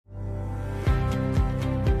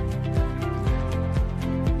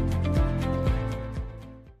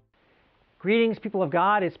Greetings, people of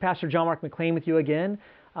God. It's Pastor John Mark McLean with you again.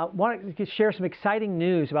 I want to share some exciting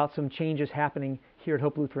news about some changes happening here at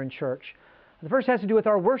Hope Lutheran Church. The first has to do with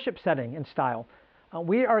our worship setting and style.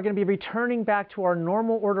 We are going to be returning back to our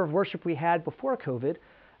normal order of worship we had before COVID,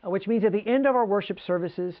 which means at the end of our worship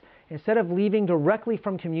services, instead of leaving directly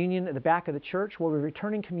from communion at the back of the church, we'll be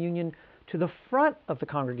returning communion to the front of the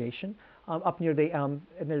congregation, up near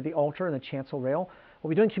the altar and the chancel rail. We'll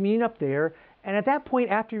be doing communion up there. And at that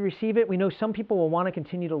point, after you receive it, we know some people will want to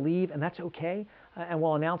continue to leave, and that's okay. And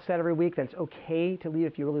we'll announce that every week, that it's okay to leave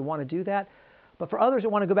if you really want to do that. But for others that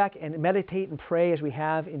want to go back and meditate and pray as we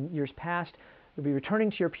have in years past, you'll be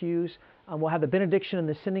returning to your pews. We'll have the benediction and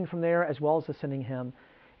the sending from there, as well as the sending hymn.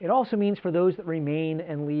 It also means for those that remain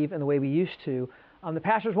and leave in the way we used to, the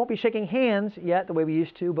pastors won't be shaking hands yet the way we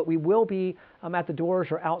used to, but we will be at the doors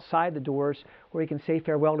or outside the doors where you can say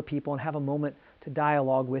farewell to people and have a moment to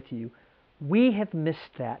dialogue with you. We have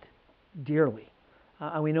missed that dearly,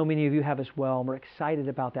 and we know many of you have as well, and we're excited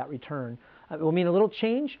about that return. It will mean a little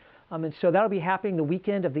change, and so that'll be happening the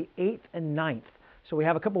weekend of the 8th and 9th. So we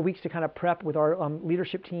have a couple of weeks to kind of prep with our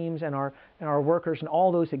leadership teams and our workers and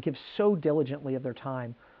all those that give so diligently of their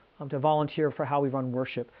time to volunteer for how we run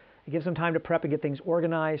worship. It gives them time to prep and get things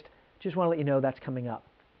organized. Just want to let you know that's coming up.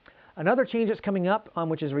 Another change that's coming up,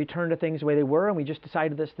 which is a return to things the way they were, and we just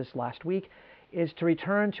decided this last week, is to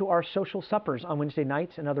return to our social suppers on Wednesday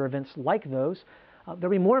nights and other events like those.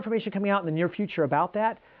 There'll be more information coming out in the near future about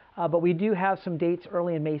that, but we do have some dates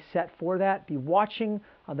early in May set for that. Be watching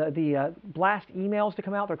the blast emails to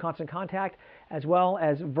come out, their constant contact, as well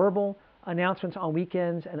as verbal announcements on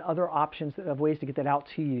weekends and other options of ways to get that out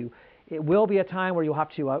to you. It will be a time where you'll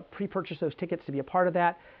have to pre-purchase those tickets to be a part of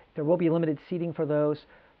that. There will be limited seating for those,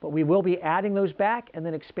 but we will be adding those back and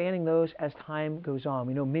then expanding those as time goes on.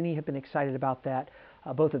 We know many have been excited about that,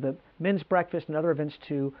 both at the men's breakfast and other events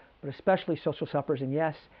too, but especially social suppers, and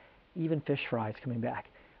yes, even fish fries coming back.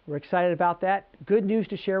 We're excited about that. Good news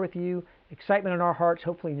to share with you, excitement in our hearts,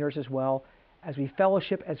 hopefully in yours as well, as we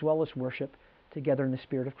fellowship as well as worship together in the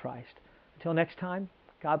Spirit of Christ. Until next time,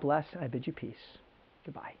 God bless, and I bid you peace.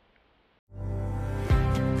 Goodbye.